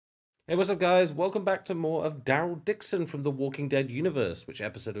Hey, what's up, guys? Welcome back to more of Daryl Dixon from the Walking Dead universe. Which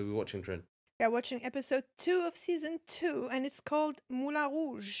episode are we watching, Trin? We are watching episode 2 of season 2, and it's called Moulin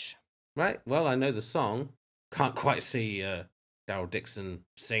Rouge. Right, well, I know the song. Can't quite see Daryl Dixon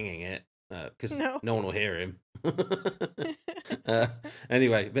singing it, because no one will hear him.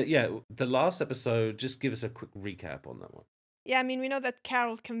 Anyway, but yeah, the last episode, just give us a quick recap on that one. Yeah, I mean, we know that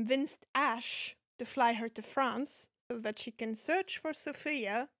Carol convinced Ash to fly her to France so that she can search for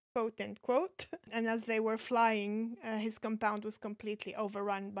Sophia, quote unquote. And as they were flying, his compound was completely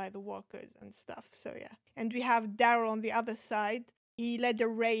overrun by the walkers and stuff. So yeah. And we have Daryl on the other side. He led a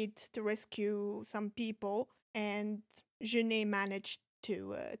raid to rescue some people, and Jeunet managed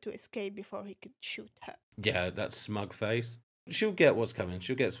to escape before he could shoot her. Yeah, that smug face. She'll get what's coming.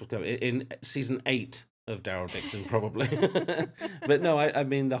 She'll get what's coming in season 8 of Daryl Dixon, probably. But no, I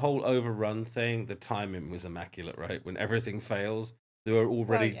mean, the whole overrun thing, the timing was immaculate, right? When everything fails, they were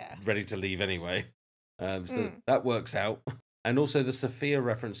already ready to leave anyway. So that works out. And also the Sophia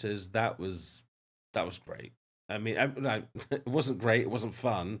references, that was great. I mean, it wasn't great. It wasn't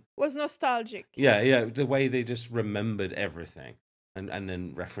fun. It was nostalgic. Yeah. The way they just remembered everything and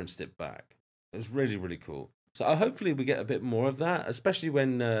then referenced it back. It was really, really cool. So hopefully we get a bit more of that, especially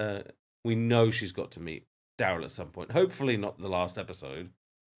when we know she's got to meet Daryl at some point. Hopefully not the last episode.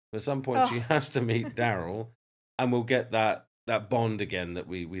 But at some point she has to meet Daryl, and we'll get that bond again that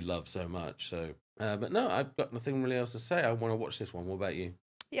we love so much. So, but no, I've got nothing really else to say. I want to watch this one. What about you?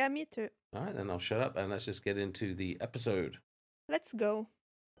 Yeah, me too. All right, then I'll shut up and let's just get into the episode. Let's go.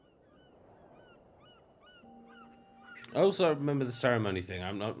 I also remember the ceremony thing.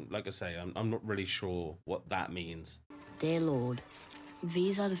 I'm not, like I say, I'm not really sure what that means. Dear Lord,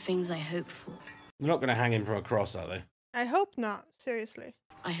 these are the things I hope for. They're not going to hang him from a cross, are they? I hope not, seriously.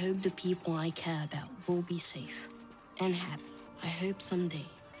 I hope the people I care about will be safe and happy. I hope someday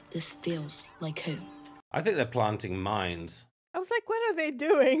this feels like home. I think they're planting mines. I was like, what are they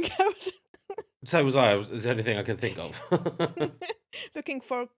doing? So was I. It's the only thing I can think of. Looking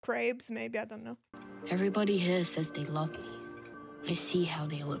for crabs, maybe, I don't know. Everybody here says they love me. I see how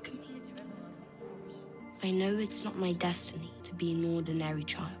they look at me. I know it's not my destiny to be an ordinary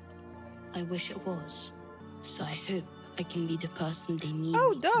child. I wish it was. So I hope I can be the person they need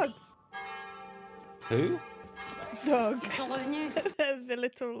me Doug! To be. Who? Doug. The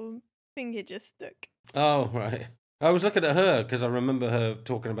little thing he just took. Oh, right. I was looking at her because I remember her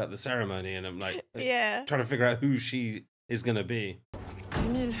talking about the ceremony, and I'm like, trying to figure out who she is going to be.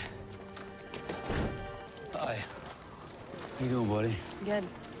 Emile. Hi. How you doing, buddy? Good.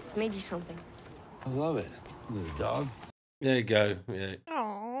 Made you something. I love it. The dog? There you go. Yeah.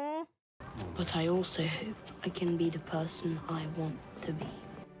 Aww. But I also hope I can be the person I want to be.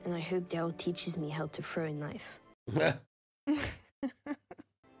 And I hope Daryl teaches me how to throw a knife. Do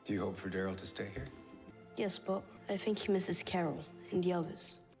you hope for Daryl to stay here? Yes, but I think he misses Carol and the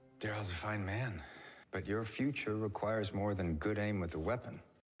others. Daryl's a fine man, but your future requires more than good aim with a weapon.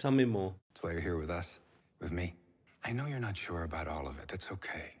 Tell me more. That's why you're here with us, with me. I know you're not sure about all of it. That's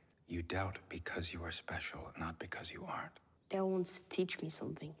okay. You doubt because you are special, not because you aren't. Daryl wants to teach me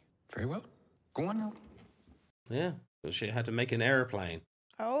something. Very well. Go on now. Yeah, but she had to make an airplane.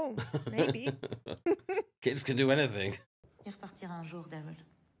 Oh, maybe. Kids can do anything. Il repartira un jour, Daryl.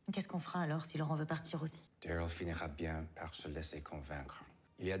 Qu'est-ce qu'on fera alors si Laurent veut partir aussi? Daryl finira bien par se laisser convaincre.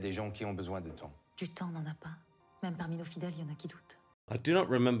 Il y a des gens qui ont besoin de temps. Du temps, on n'en a pas. Même parmi nos fidèles, il y en a qui doutent. I do not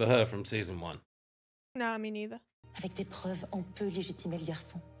remember her from season 1. No, me neither. Avec des preuves, on peut légitimer le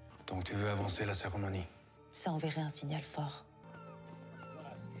garçon. Donc tu veux avancer la cérémonie? Ça enverrait un signal fort.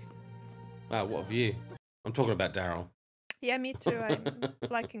 Wow, what a view. I'm talking about Daryl. Yeah, me too. I'm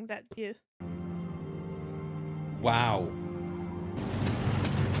liking that view. Wow.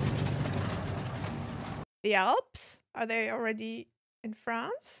 The Alps? Are they already in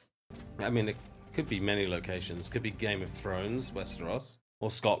France? I mean, it could be many locations. Could be Game of Thrones, Westeros,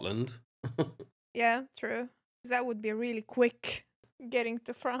 or Scotland. Yeah, true. That would be really quick getting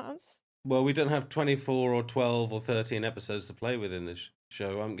to France. Well, we don't have 24 or 12 or 13 episodes to play with in this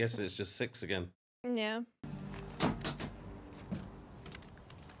show. I'm guessing it's just 6 again. Yeah.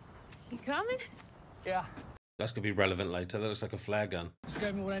 You coming? Yeah. That's going to be relevant later. That looks like a flare gun. Just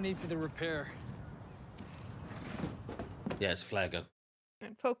grab me what I need for the repair. Yeah, it's a flare gun.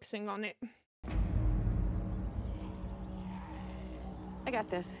 I'm focusing on it. I got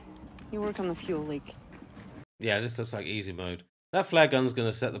this. You work on the fuel leak. Yeah, this looks like easy mode. That flare gun's going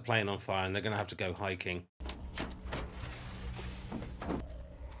to set the plane on fire, and they're going to have to go hiking.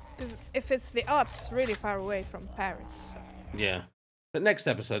 Because if it's the Alps, it's really far away from Paris. So. Yeah. But next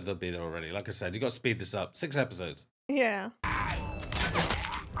episode, they'll be there already. Like I said, you got to speed this up. 6 episodes. Yeah.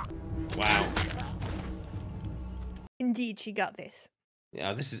 Indeed, she got this.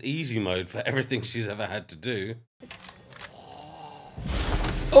 Yeah, this is easy mode for everything she's ever had to do.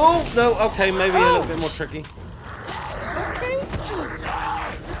 Oh, no, okay, maybe a little bit more tricky. Okay.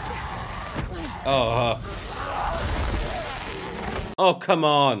 Oh, oh, come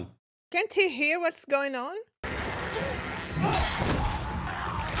on. Can't he hear what's going on?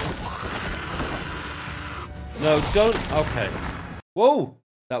 No, don't. Okay. Whoa,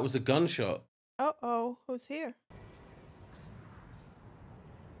 that was a gunshot. Uh-oh, who's here?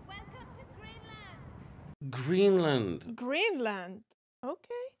 Greenland. Greenland.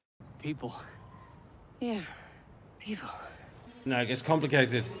 Okay. People. Yeah, people. Now it gets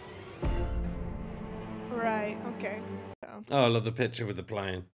complicated. Right, okay. So Oh, I love the picture with the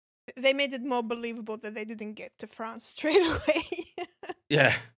plane. they made it more believable that they didn't get to France straight away.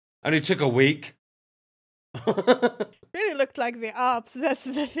 Yeah, only took a week. Really looked like the Alps, that's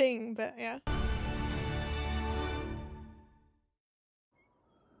the thing, but yeah.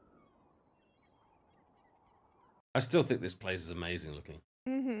 I still think this place is amazing looking.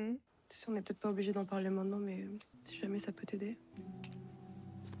 Mm-hmm. Tu sais, on n'est peut-être pas obligé d'en parler maintenant, mais si jamais ça peut t'aider.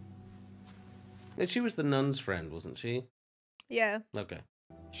 Yeah, she was the nun's friend, wasn't she? Yeah. Okay.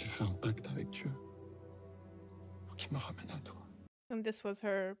 J'ai fait un pacte avec Dieu pour qu'il me ramène à toi. And this was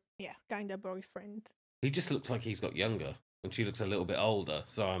her, yeah, kind of boyfriend. He just looks like he's got younger, and she looks a little bit older.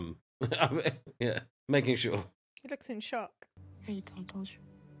 So I'm yeah, making sure. He looks in shock. Et il t'a entendu.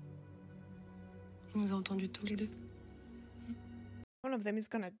 Il nous a entendus tous les deux. One of them is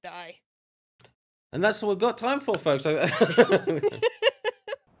gonna die. And that's all we've got time for, folks. Put your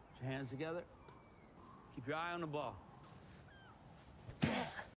hands together. Keep your eye on the ball.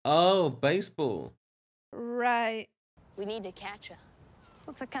 Oh, baseball. Right. We need a catcher.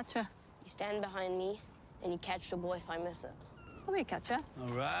 What's a catcher? You stand behind me, and you catch the ball if I miss it. I'll be a catcher.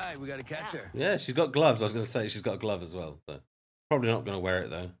 All right, we got a catcher. Yeah, she's got gloves. I was going to say she's got a glove as well. So probably not going to wear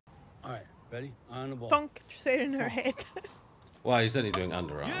it though. All right, ready? Eye on the ball. Thunk straight in her head. Why? He's only doing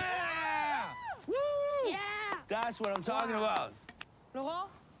underarm. Yeah! Woo! Yeah! That's what I'm talking about. Laurent?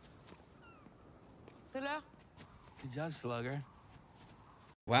 C'est l'heure? Good job, Slugger.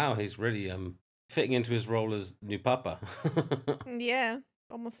 Wow, he's really fitting into his role as new papa. Yeah,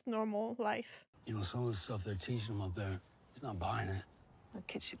 almost normal life. You know, some of the stuff they're teaching him up there, he's not buying it. The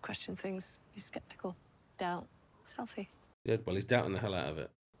kids should question things, be skeptical, doubt. It's healthy. Yeah, well, he's doubting the hell out of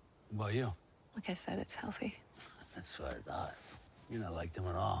it. What about you? Like I said, it's healthy. That's what I thought. You're not like them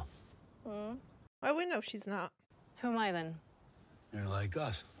at all. Well, we know she's not. Who am I then? You're like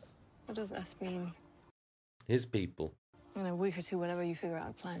us. What does us mean? His people. In a week or two, whenever you figure out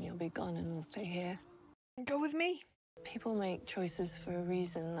a plan, you'll be gone and we'll stay here. Go with me. People make choices for a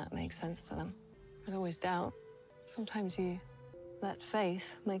reason that makes sense to them. There's always doubt. Sometimes you let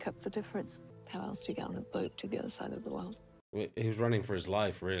faith make up the difference. How else do you get on a boat to the other side of the world? He was running for his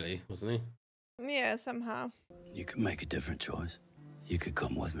life, really, wasn't he? Yeah, somehow. You could make a different choice. You could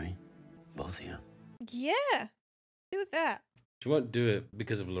come with me. Both of you. Yeah, do that. She won't do it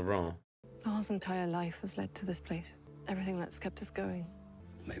because of Laurent. Laurent's entire life has led to this place. Everything that's kept us going.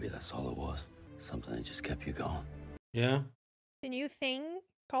 Maybe that's all it was. Something that just kept you going. Yeah? The new thing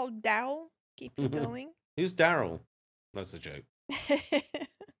called Daryl, keep you going. Who's Daryl? That's a joke.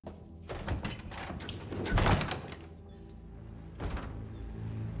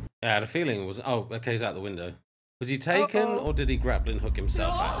 I had a feeling it was... Oh, okay, he's out the window. Was he taken, or did he grappling hook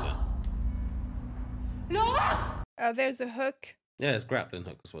himself out of it? Laurent! There's a hook. Yeah, it's grappling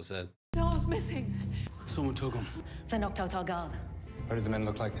hook, that's what I said. Laurent's missing. Someone took him. They knocked out our guard. What did the men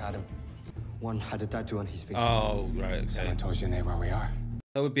look like to Adam? One had a tattoo on his face. Oh, right, okay. Someone told you where we are.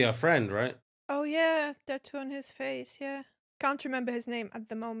 That would be our friend, right? Oh yeah, tattoo on his face, yeah. Can't remember his name at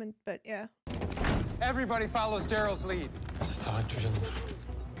the moment, but yeah. Everybody follows Daryl's lead. Ça s'arrête, tu viens de nous faire.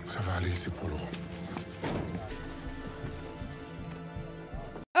 Ça va aller, c'est pour Laurent.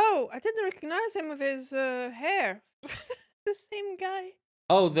 Oh, I didn't recognize him with his hair. The same guy.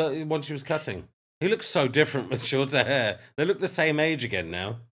 Oh, the one she was cutting. He looks so different with shorter hair. They look the same age again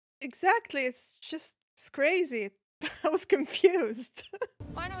now. Exactly, it's crazy. I was confused.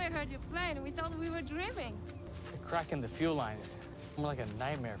 Finally, I heard you play, and we thought we were dreaming. The crack in the fuel line is more like a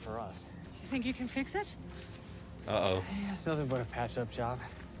nightmare for us. You think you can fix it? Uh-oh. Yeah, it's nothing but a patch-up job.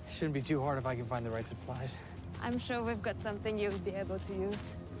 It shouldn't be too hard if I can find the right supplies. I'm sure we've got something you'll be able to use.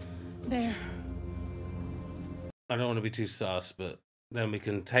 There. I don't want to be too sus, but then we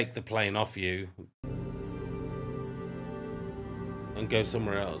can take the plane off you and go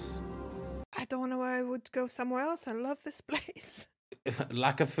somewhere else. I don't know why I would go somewhere else. I love this place.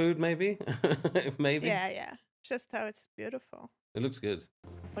 Lack of food, maybe? Maybe? Yeah. Just how it's beautiful. It looks good.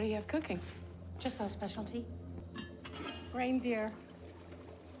 What do you have cooking? Just our specialty. Reindeer.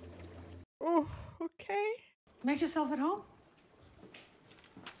 Oh, okay. Make yourself at home.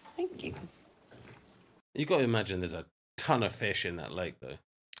 Thank you. You got to imagine there's a ton of fish in that lake, though.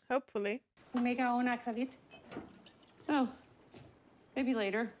 Hopefully. We make our own aquavit. Oh, maybe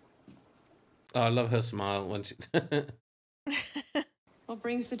later. Oh, I love her smile when she. What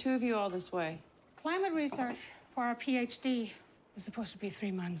brings the two of you all this way? Climate research for our PhD. It was supposed to be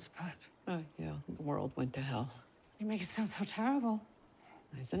 3 months, but Oh, yeah, the world went to hell. you make it sound so terrible.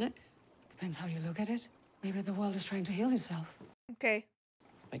 Isn't it? Depends how you look at it. Maybe the world is trying to heal itself. Okay.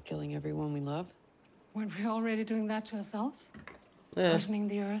 By killing everyone we love? Weren't we already doing that to ourselves? Yeah. Poisoning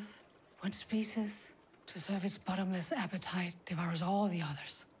the earth. One species, to serve its bottomless appetite, devours all the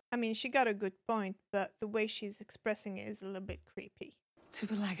others. I mean, she got a good point, but the way she's expressing it is a little bit creepy. To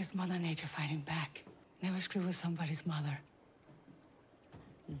be like it's Mother Nature fighting back. Never screw with somebody's mother.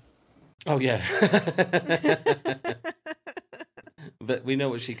 Oh, yeah. But we know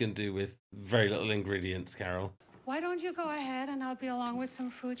what she can do with very little ingredients, Carol. Why don't you go ahead and I'll be along with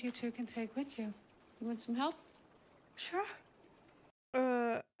some food you two can take with you? You want some help? Sure.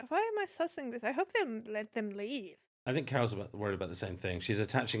 Why am I sussing this? I hope they let them leave. I think Carol's worried about the same thing. She's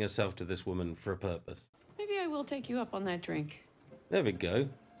attaching herself to this woman for a purpose. Maybe I will take you up on that drink. There we go.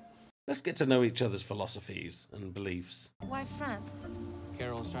 Let's get to know each other's philosophies and beliefs. Why France?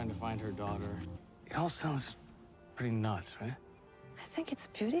 Carol's trying to find her daughter. It all sounds pretty nuts, right? I think it's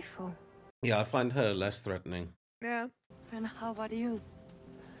beautiful. Yeah, I find her less threatening. Yeah. And how about you?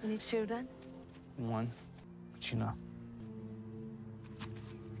 Any children? One. But you know.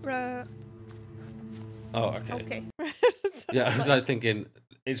 Oh, okay. Okay. Yeah, I was like thinking,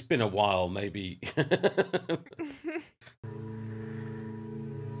 it's been a while, maybe.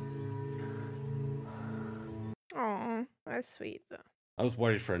 Oh, that's sweet though. I was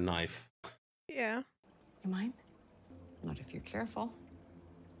worried for a knife. Yeah. You mind? Not if you're careful.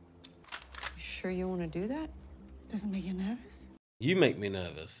 You sure you want to do that? Does it make you nervous? You make me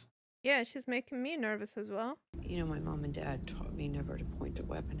nervous. Yeah, she's making me nervous as well. You know, my mom and dad taught me never to point a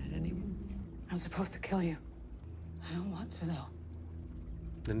weapon at anyone. I'm supposed to kill you. I don't want to, though.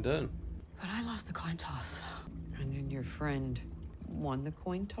 Then don't. But I lost the coin toss. And then your friend won the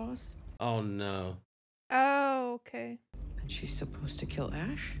coin toss? Oh, no. Oh, okay. And she's supposed to kill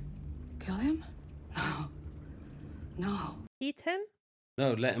Ash? Kill him? No. No. Eat him?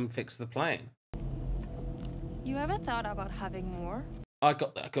 No, let him fix the plane. You ever thought about having more? I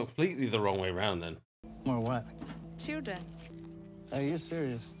got that completely the wrong way around then. Or what? Children. Are you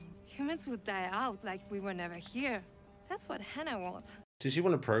serious? Humans would die out like we were never here. That's what Hannah wants. Does she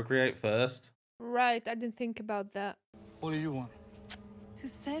want to procreate first? Right, I didn't think about that. What do you want? To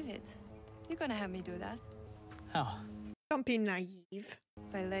save it. You're gonna have me do that. How? Don't be naive.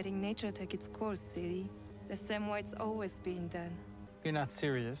 By letting nature take its course, silly. The same way it's always been done. You're not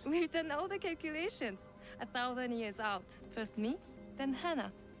serious. We've done all the calculations. 1,000 years out. First me, then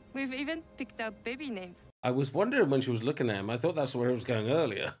Hannah. We've even picked out baby names. I was wondering when she was looking at him. I thought that's where it was going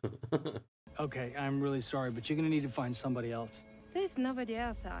earlier. Okay, I'm really sorry, but you're gonna need to find somebody else. There's nobody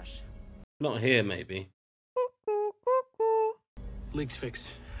else, Ash. Not here, maybe. Cuckoo, cuckoo. Leak's fixed.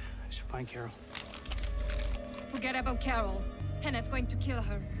 I should find Carol. Forget about Carol. Hannah's going to kill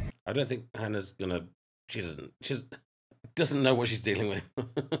her. I don't think Hannah's gonna. She doesn't know what she's dealing with.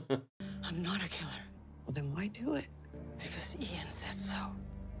 I'm not a killer. Well, then why do it? Because Ian said so.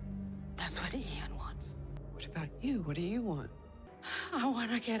 That's what Ian wants. What about you? What do you want? I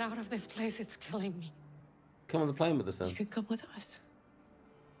want to get out of this place. It's killing me. Come on the plane with us then. You can come with us.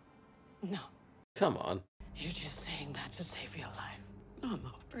 No. Come on. You're just saying that to save your life. No, I'm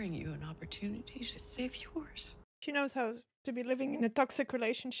offering you an opportunity to save yours. She knows how to be living in a toxic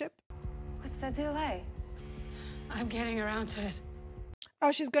relationship. What's the delay? I'm getting around to it.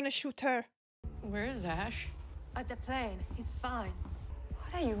 Oh, she's gonna shoot her. Where is Ash? At the plane. He's fine.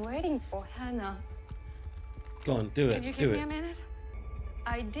 What are you waiting for, Hannah? Go on, do it. Can you do give me it. a minute?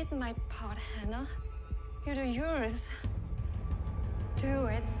 I did my part, Hannah. You do yours. Do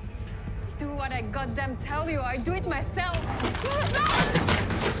it. Do what I goddamn tell you. I do it myself.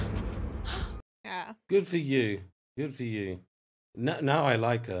 Yeah. Good for you. Good for you. Now I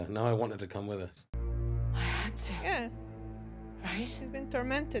like her. Now I want her to come with us. I had to. Yeah. Right? She's been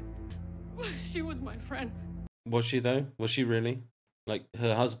tormented. She was my friend. Was she though? Was she really? Like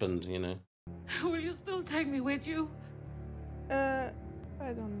her husband, you know? Will you still take me with you? I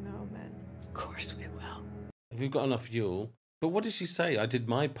don't know, man. Of course we will. If we've got enough fuel. But what did she say? I did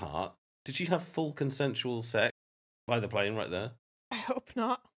my part. Did she have full consensual sex by the plane right there? I hope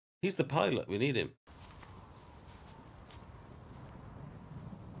not. He's the pilot. We need him.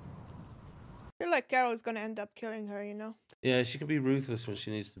 I feel like Carol's gonna end up killing her, you know? Yeah, she can be ruthless when she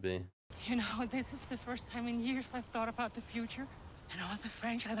needs to be. You know, this is the first time in years I've thought about the future. And all the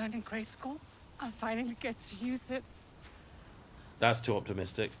French I learned in grade school, I finally get to use it. That's too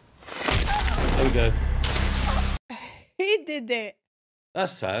optimistic. There we go. He did it.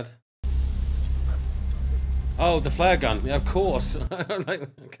 That's sad. Oh, the flare gun. Yeah, of course. I'm like,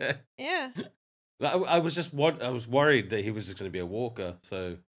 okay. Yeah. I was just I was worried that he was just going to be a walker,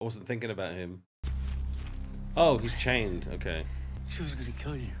 so I wasn't thinking about him. Oh, he's chained. Okay. She was gonna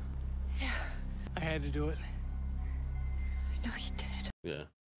kill you. Yeah. I had to do it. I know you did. Yeah.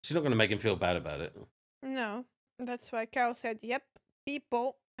 She's not going to make him feel bad about it. No. That's why Carol said, yep,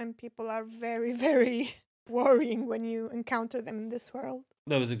 people. And people are very, very worrying when you encounter them in this world.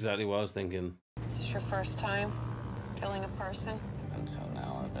 That was exactly what I was thinking. Is this your first time killing a person? Until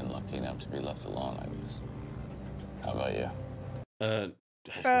now, I've been lucky enough to be left alone, I guess. How about you?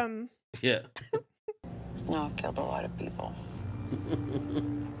 Yeah. No, I've killed a lot of people.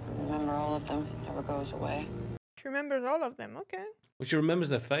 Remember all of them. Never goes away. She remembers all of them. Okay. Well, she remembers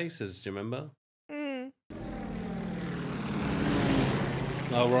their faces. Do you remember? Mm.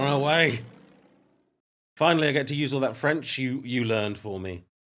 Oh, run away. Finally, I get to use all that French you learned for me.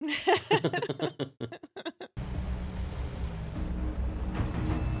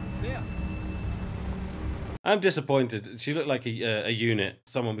 I'm disappointed. She looked like a unit,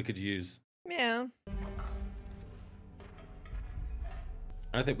 someone we could use. Yeah.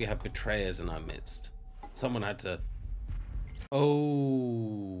 I think we have betrayers in our midst. Someone had to...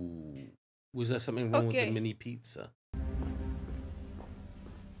 Oh... Was there something wrong with the mini pizza?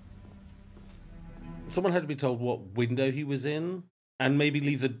 Someone had to be told what window he was in, and maybe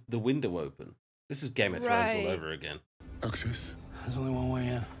leave the window open. This is Game of Thrones all over again. Access. There's only one way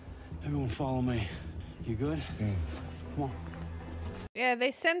in. Everyone follow me. You good? Come on. Yeah,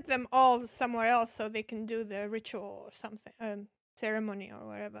 they sent them all somewhere else so they can do the ritual or something. Ceremony or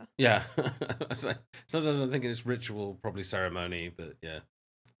whatever. Yeah. Sometimes I'm thinking it's ritual, probably ceremony, but yeah.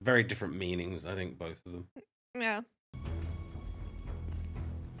 Very different meanings, I think, both of them. Yeah.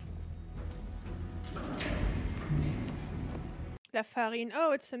 La farine.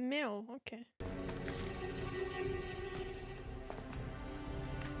 Oh, it's a mill. Okay.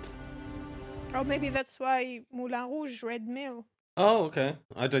 Oh, maybe that's why Moulin Rouge, red mill. Oh, okay.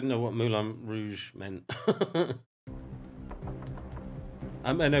 I didn't know what Moulin Rouge meant.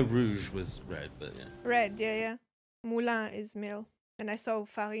 I know rouge was red, but yeah. Red, yeah. Moulin is mill. And I saw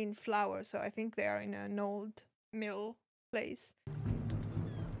farine flour, so I think they are in an old mill place.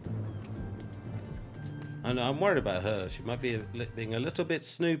 I know, I'm worried about her. She might be being a little bit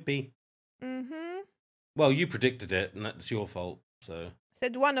snoopy. Mm-hmm. Well, you predicted it, and that's your fault, so...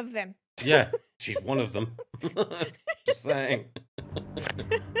 Said one of them. Yeah, she's one of them. Just saying.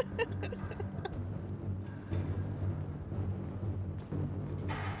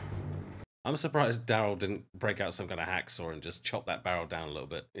 I'm surprised Daryl didn't break out some kind of hacksaw and just chop that barrel down a little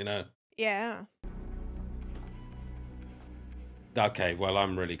bit, you know? Yeah. Okay, well,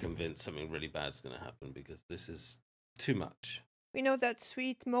 I'm really convinced something really bad's going to happen because this is too much. We know that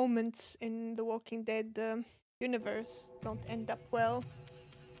sweet moments in the Walking Dead universe don't end up well.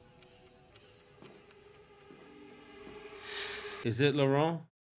 Is it Laurent?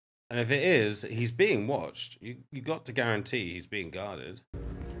 And if it is, he's being watched. You got to guarantee he's being guarded.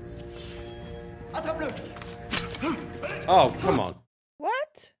 Oh, come on.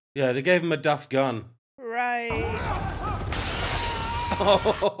 What? Yeah, they gave him a Duff gun. Right.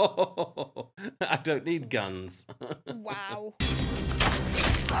 Oh, I don't need guns. Wow.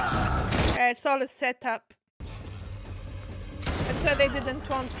 It's all a setup. That's why they didn't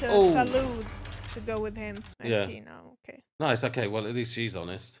want Falud to go with him. I see now. Okay. Nice. Okay. Well, at least she's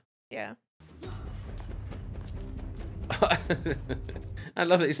honest. Yeah. I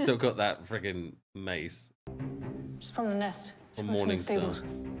love that he's still got that friggin' mace. It's from the nest. From Morningstar.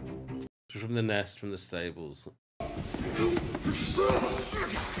 It's from the nest, from the stables.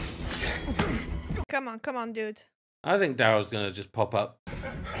 Come on, dude. I think Daryl's gonna just pop up.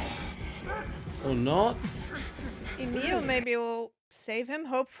 Or not? Emil maybe will save him,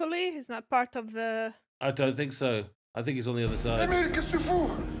 hopefully. He's not part of the... I don't think so. I think he's on the other side.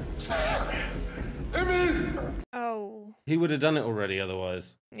 Oh. He would have done it already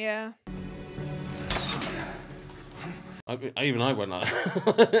otherwise. Yeah. Even I went like...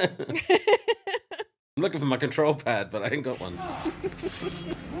 I'm looking for my control pad, but I ain't got one.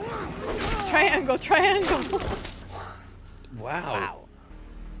 Triangle. Wow.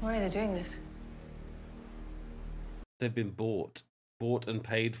 Why are they doing this? They've been bought and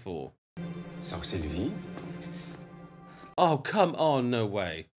paid for. Sorcellerie? Oh, come on, no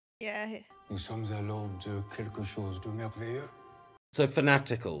way. Yeah. Nous sommes à l'aube de quelque chose de merveilleux. So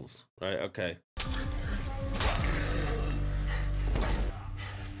fanaticals, right? Okay.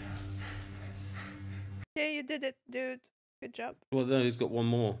 Yeah, you did it, dude. Good job. Well, no, he's got one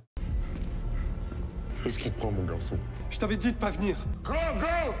more. Qu'est-ce qui te prend, mon garçon? Je t'avais dit de pas venir. Go,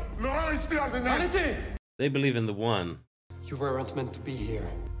 go! Laurent est là, Arrêtez! They believe in the one. You weren't meant to be here.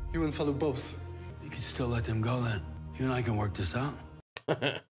 You and fellow both. You can still let them go then. You and I can work this out.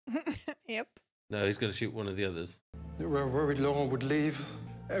 Yep. No, he's going to shoot one of the others. They were worried Laurent would leave.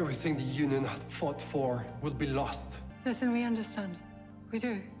 Everything the Union had fought for will be lost. Listen, we understand. We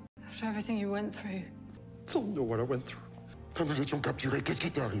do. After everything you went through. Don't know what I went through. Quand nous étions capturés, qu'est-ce qui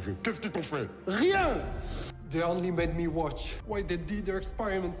t'est arrivé? Qu'est-ce qu'ils t'ont fait? Rien! They only made me watch while they did their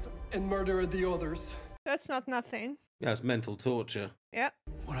experiments and murdered the others. That's not nothing. Yeah, it's mental torture. Yeah.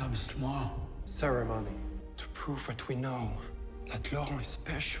 What happens tomorrow? Ceremony. To prove what we know. That Laurent is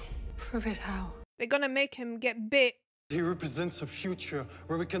special. Prove it how? They're gonna make him get bit. He represents a future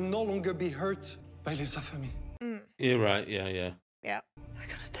where we can no longer be hurt by les affamis. You're right, yeah. Yeah. They're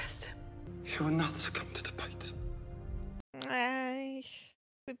gonna test him. He will not succumb to the bite.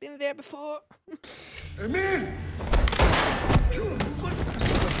 We've been there before. Emile!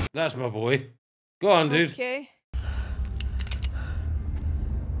 That's my boy. Go on, dude. Okay.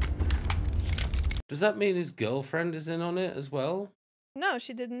 Does that mean his girlfriend is in on it as well? No,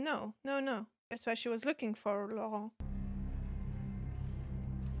 she didn't know. No. That's why she was looking for Laurent.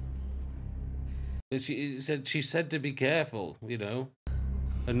 She said to be careful, you know,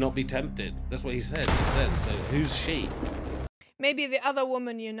 and not be tempted. That's what he said instead. So who's she? Maybe the other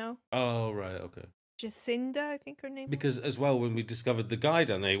woman, you know. Oh, right, okay. Jacinda, I think her name. Because as well, when we discovered the guy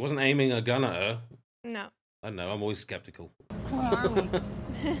down there, he wasn't aiming a gun at her. No. I don't know, I'm always skeptical. Where are we?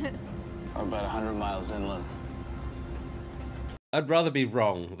 We're about 100 miles inland. I'd rather be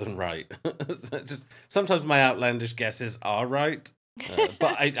wrong than right. Just sometimes my outlandish guesses are right,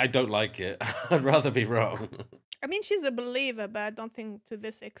 but I don't like it. I'd rather be wrong. I mean, she's a believer, but I don't think to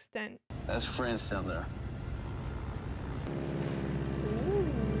this extent. That's France down there.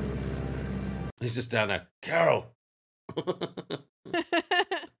 He's just down there. Carol! What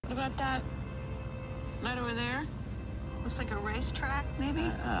about that? Right over there? Looks like a racetrack, maybe?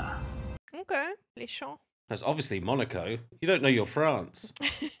 Okay, Les Champs. That's obviously Monaco. You don't know your France.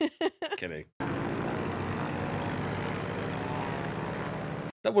 Kidding.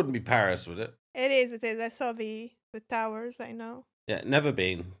 That wouldn't be Paris, would it? It is. I saw the towers, I know. Yeah, never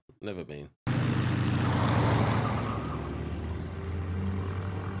been.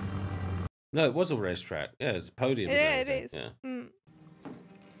 No, it was a racetrack. Yeah, it's a podium. Yeah, it is. Yeah.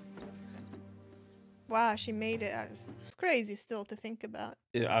 Wow, she made it. It's crazy still to think about.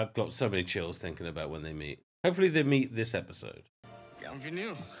 Yeah, I've got so many chills thinking about when they meet. Hopefully they meet this episode.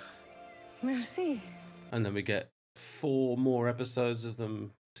 Bienvenue. Merci. And then we get 4 more episodes of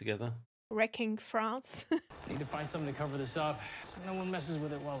them together. Wrecking France. Need to find something to cover this up so no one messes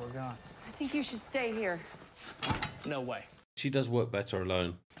with it while we're gone. I think you should stay here. No way. She does work better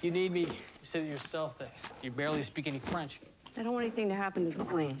alone. You need me. You said it yourself that you barely speak any French. I don't want anything to happen to the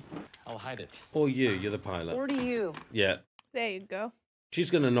plane. I'll hide it. Or you're the pilot. Or to you. Yeah. There you go. She's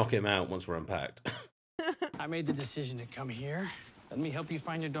going to knock him out once we're unpacked. I made the decision to come here. Let me help you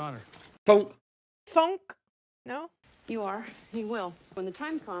find your daughter. Thunk. No? You are. You will. When the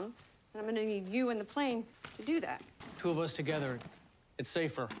time comes, I'm going to need you and the plane to do that. 2 of us together, it's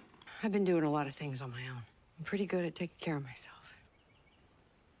safer. I've been doing a lot of things on my own. I'm pretty good at taking care of myself.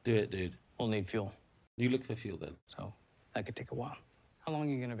 Do it, dude. We'll need fuel. You look for fuel then. So that could take a while. How long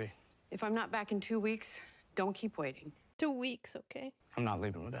are you going to be? If I'm not back in 2 weeks, don't keep waiting. 2 weeks, okay? I'm not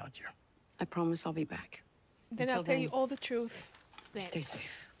leaving without you. I promise I'll be back. Then Until I'll tell then, you all the truth. Then. Stay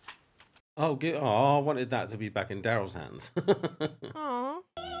safe. Oh, good. Oh, I wanted that to be back in Daryl's hands. Aww.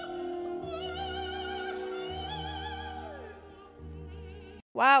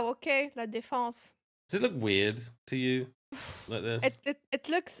 Wow, okay, La Défense. Does it look weird to you like this? It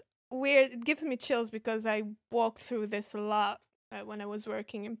looks weird. It gives me chills because I walked through this a lot when I was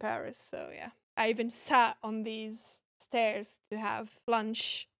working in Paris. So yeah, I even sat on these stairs to have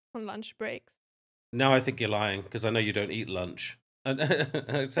lunch on lunch breaks. Now I think you're lying because I know you don't eat lunch. And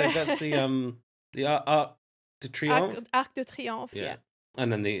I'd say that's the Arc de Triomphe. Arc de Triomphe, yeah.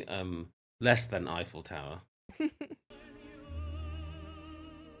 And then the less than Eiffel Tower.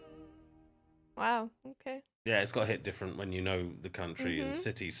 Wow, okay. Yeah, it's got hit different when you know the country and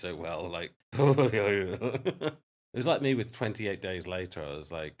cities so well. Like, it was like me with 28 Days Later. I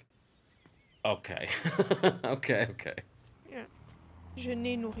was like, okay, okay. Yeah. Je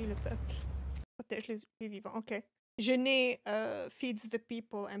n'ai nourri le peuple. Protège les vivants. Okay. Genet feeds the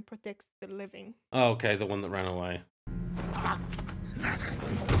people and protects the living. Oh, okay, the one that ran away.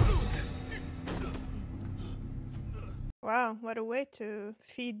 Wow, what a way to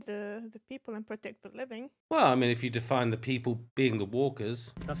feed the people and protect the living. Well, I mean, if you define the people being the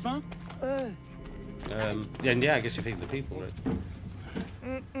walkers. Yeah, I guess you feed the people,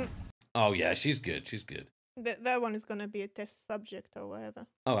 right? Oh, yeah, she's good. She's good. That one is going to be a test subject or whatever.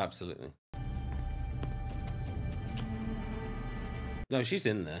 Oh, absolutely. No, she's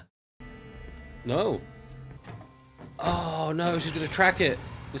in there. No. Oh, no, she's going to track it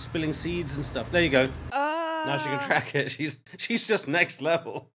with spilling seeds and stuff. There you go. Now she can track it. She's just next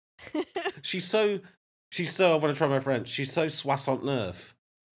level. She's so, I want to try my French. She's so 69.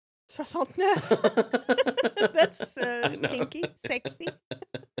 69. That's kinky, sexy.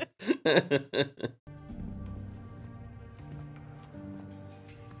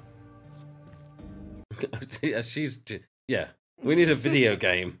 Yeah, we need a video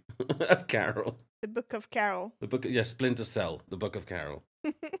game of Carol. The Book of Carol. Splinter Cell, the Book of Carol.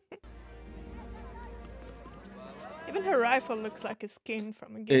 Even her rifle looks like a skin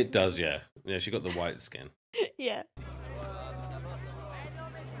from a game. It does, yeah. Yeah, she got the white skin. Yeah.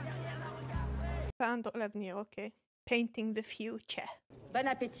 Peindre l'avenir, okay. Painting the future. Bon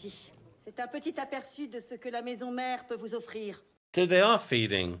appétit. C'est un petit aperçu de ce que la maison mère peut vous offrir. So they are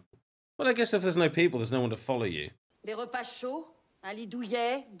feeding. Well, I guess if there's no people, there's no one to follow you. Des repas chauds, un lit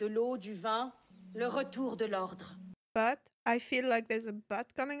douillet, de l'eau, du vin, le retour de l'ordre. But I feel like there's a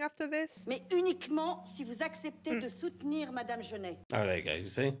but coming after this. Mais uniquement si vous acceptez de soutenir Madame Genet. Oh, there you go, you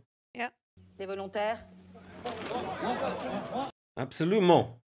see? Yeah. Les volontaires? Absolument.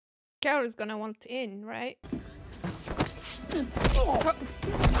 Carol is gonna want in, right?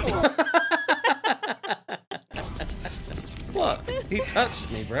 What? He touched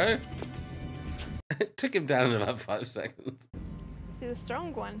me, bro. It took him down in about 5 seconds. He's a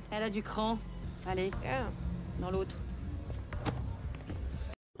strong one. Elle a du cran. Allez. Yeah. Dans l'autre.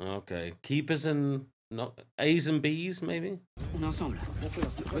 Okay. Keepers and A's and B's, maybe? Oh.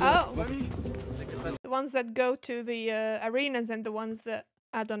 The ones that go to the arenas and the ones that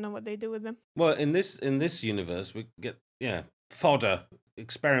I don't know what they do with them. Well, in this universe, we get fodder,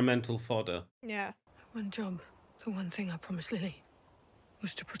 experimental fodder. Yeah. One job, the one thing I promised Lily,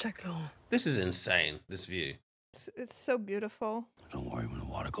 was to protect Laurent. This is insane. This view. It's so beautiful. Don't worry, when the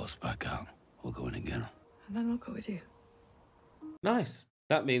water goes back out, we'll go in again. And then I'll go with you. Nice.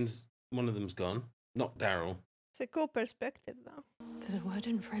 That means one of them's gone. Not Daryl. It's a cool perspective, though. There's a word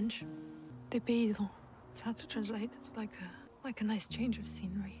in French. Dépaysant. It's hard to translate. It's like a nice change of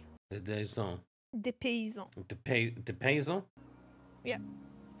scenery. Dépaysant. Dépaysant. Dépaysant? Yeah.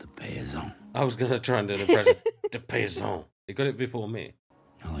 Dépaysant. I was going to try and do an impression. Dépaysant. You got it before me.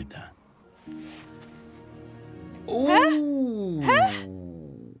 I like that. Ooh. Huh?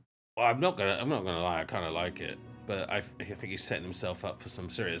 Well, I'm not gonna lie. I kind of like it, but I think he's setting himself up for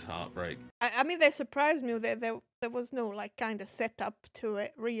some serious heartbreak. I mean, they surprised me. There was no kind of setup to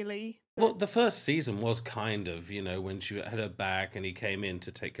it, really. Well, the first season was kind of, when she had her back and he came in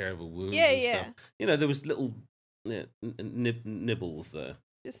to take care of her wounds. Yeah. Stuff. There was little nibbles there.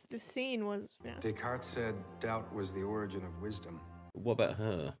 Just the scene was. Yeah. Descartes said doubt was the origin of wisdom. What about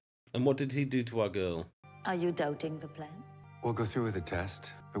her? And what did he do to our girl? Are you doubting the plan? We'll go through with the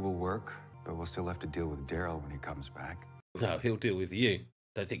test. It will work, but we'll still have to deal with Daryl when he comes back. No, he'll deal with you.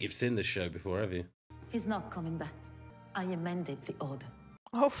 Don't think you've seen this show before, have you? He's not coming back. I amended the order.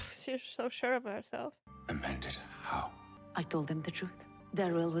 Oh, she's so sure of herself. Amended? How? I told him the truth.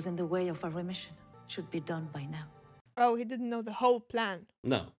 Daryl was in the way of our remission. Should be done by now. Oh, he didn't know the whole plan.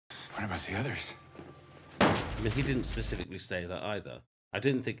 No. What about the others? I mean, he didn't specifically say that either. I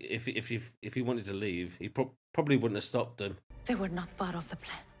didn't think if he wanted to leave, he probably wouldn't have stopped him. They were not part of the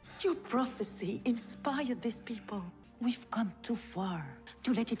plan. Your prophecy inspired these people. We've come too far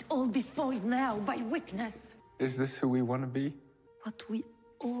to let it all be foiled now by weakness. Is this who we want to be? What we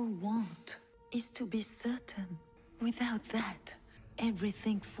all want is to be certain. Without that,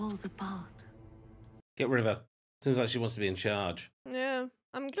 everything falls apart. Get rid of her. Seems like she wants to be in charge. Yeah,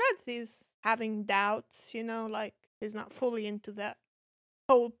 I'm glad he's having doubts, like he's not fully into that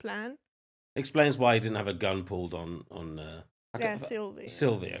whole plan. Explains why he didn't have a gun pulled on Sylvie.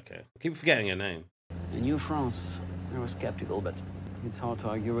 Sylvie, okay. I keep forgetting her name. In New France, I was skeptical, but it's hard to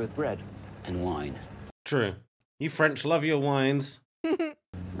argue with bread and wine. True. You French love your wines.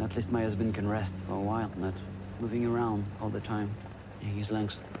 At least my husband can rest for a while, not moving around all the time. His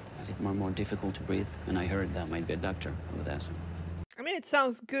lungs makes it more difficult to breathe, and I heard there might be a doctor I would ask him. I mean, it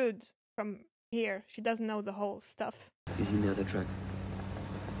sounds good from here. She doesn't know the whole stuff. He's in the other truck.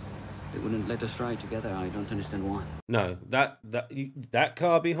 The wouldn't let us ride together. I don't understand why. No, that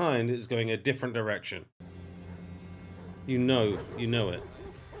car behind is going a different direction. You know it.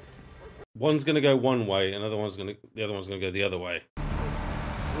 One's gonna go one way, the other one's gonna go the other way.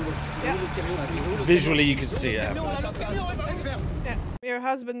 Visually, you could see it. Yeah, your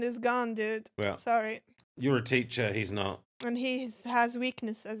husband is gone, dude. Yeah. Sorry. You're a teacher. He's not. And he has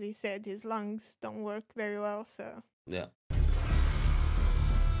weakness, as he said. His lungs don't work very well, so. Yeah.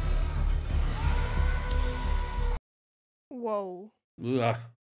 Whoa. Ugh.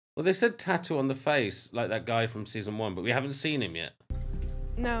 Well, they said tattoo on the face, like that guy from season 1, but we haven't seen him yet.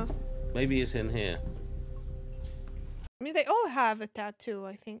 No. Maybe he's in here. I mean, they all have a tattoo,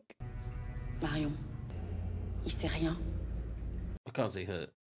 I think. Marion, il fait rien. I can't see her.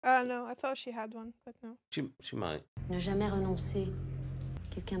 No, I thought she had one, but no. She might. Ne jamais renoncer.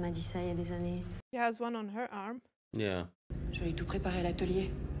 Quelqu'un m'a dit ça il y a des années. She has one on her arm. Yeah. Je vais tout préparer à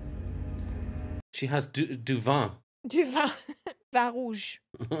l'atelier. She has du vin. Du vin. Vin rouge.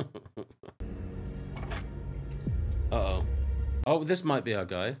 Uh-oh. Oh, this might be our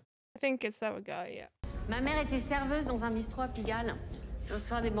guy. I think it's our guy, yeah. Ma mère était serveuse dans un bistrot à Pigalle. Un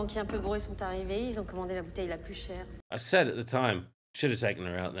soir, des banquiers un peu bourrés sont arrivés. Ils ont commandé la bouteille la plus chère. I said at the time, should have taken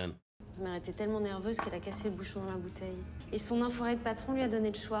her out then. Ma mère était tellement nerveuse qu'elle a cassé le bouchon dans la bouteille. Et son enfoiré de patron lui a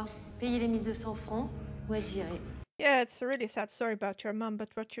donné le choix. Payer les 1200 francs ou être virée. Yeah, it's a really sad story about your mom, but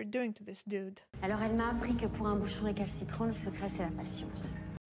what you're doing to this dude. Alors elle m'a appris que pour un bouchon récalcitrant, le secret c'est la patience.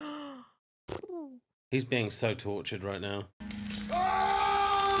 He's being so tortured right now.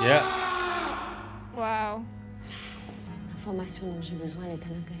 Yeah. Wow. L'information dont j'ai besoin, elle est à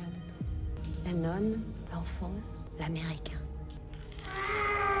l'intérieur de toi. La nonne, l'enfant, l'américain.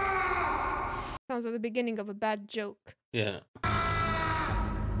 Sounds like the beginning of a bad joke. Yeah.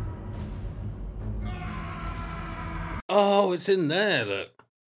 Oh, it's in there, look.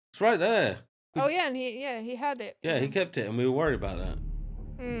 It's right there. Oh, yeah, and he had it. Yeah, he kept it, and we were worried about that.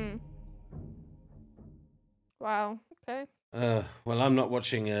 Hmm. Wow, okay. Well, I'm not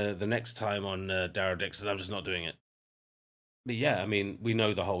watching the next time on Daryl Dixon. I'm just not doing it. But yeah, I mean, we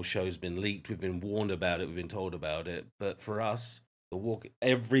know the whole show's been leaked. We've been warned about it. We've been told about it. But for us,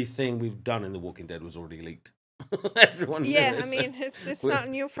 everything we've done in The Walking Dead was already leaked. Everyone knew Yeah, it, I mean, it's not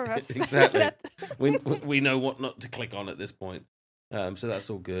new for us. Exactly. we know what not to click on at this point. So that's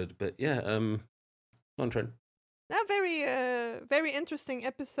all good. But yeah, on Trin. Now, very interesting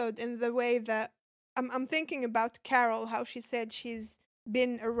episode in the way that I'm thinking about Carol, how she said she's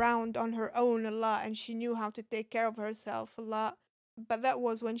been around on her own a lot and she knew how to take care of herself a lot. But that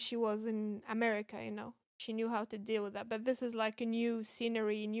was when she was in America, you know. She knew how to deal with that. But this is like a new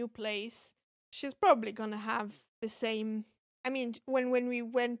scenery, new place. She's probably gonna have the same. I mean, when we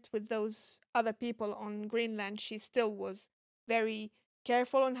went with those other people on Greenland, she still was very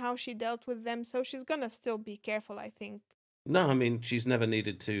careful on how she dealt with them. So she's gonna still be careful, I think. No, I mean, she's never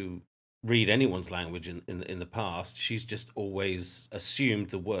needed to read anyone's language in the past. She's just always assumed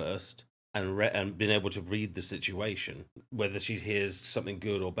the worst and been able to read the situation, whether she hears something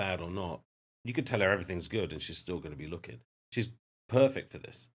good or bad or not. You could tell her everything's good and she's still going to be looking. She's perfect for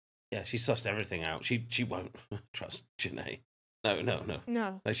this. Yeah, she sussed everything out. She won't trust Janae.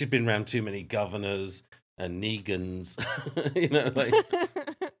 No. Like, she's been around too many governors and Negans. You know, like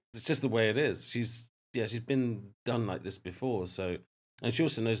it's just the way it is. She's been done like this before. So, and she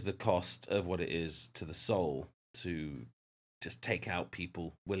also knows the cost of what it is to the soul to just take out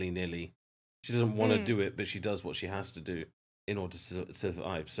people willy-nilly. She doesn't want to do it, but she does what she has to do in order to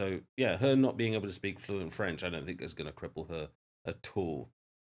survive. So, yeah, her not being able to speak fluent French, I don't think is going to cripple her at all.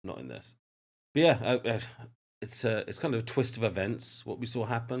 Not in this. But yeah, it's kind of a twist of events, what we saw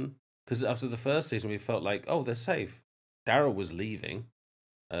happen. Because after the first season, we felt like, oh, they're safe. Daryl was leaving.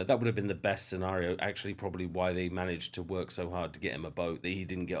 That would have been the best scenario, actually, probably why they managed to work so hard to get him a boat that he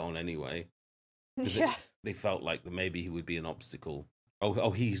didn't get on anyway. Yeah. They felt like that maybe he would be an obstacle.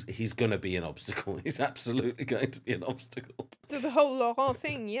 Oh, he's going to be an obstacle. He's absolutely going to be an obstacle. To the whole Laurent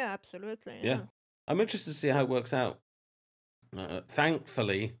thing, yeah, absolutely. Yeah. I'm interested to see how it works out.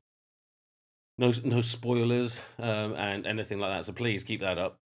 Thankfully, no spoilers and anything like that. So please keep that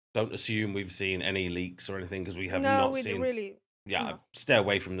up. Don't assume we've seen any leaks or anything because we have not seen. No, really. Yeah, No. stay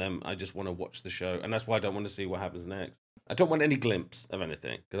away from them. I just want to watch the show, and that's why I don't want to see what happens next. I don't want any glimpse of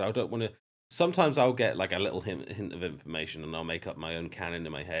anything because I don't want to. Sometimes I'll get like a little hint of information, and I'll make up my own canon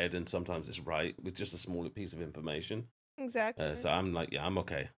in my head, and sometimes it's right with just a smaller piece of information. Exactly. So I'm like, yeah, I'm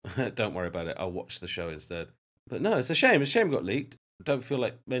okay. Don't worry about it. I'll watch the show instead. But no, it's a shame. It's a shame it got leaked. I don't feel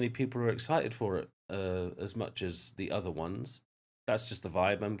like many people are excited for it as much as the other ones. That's just the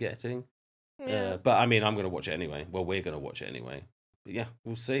vibe I'm getting. Yeah. But I mean, I'm going to watch it anyway. Well, we're going to watch it anyway. But yeah,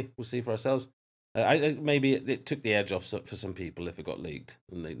 we'll see. We'll see for ourselves. Maybe it took the edge off for some people if it got leaked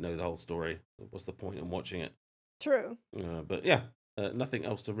and they know the whole story. What's the point in watching it? True. But yeah, nothing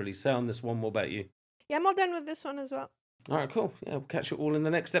else to really say on this one. What about you? Yeah, I'm all done with this one as well. All right, cool. Yeah, we'll catch you all in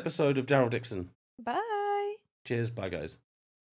the next episode of Daryl Dixon. Bye. Cheers. Bye, guys.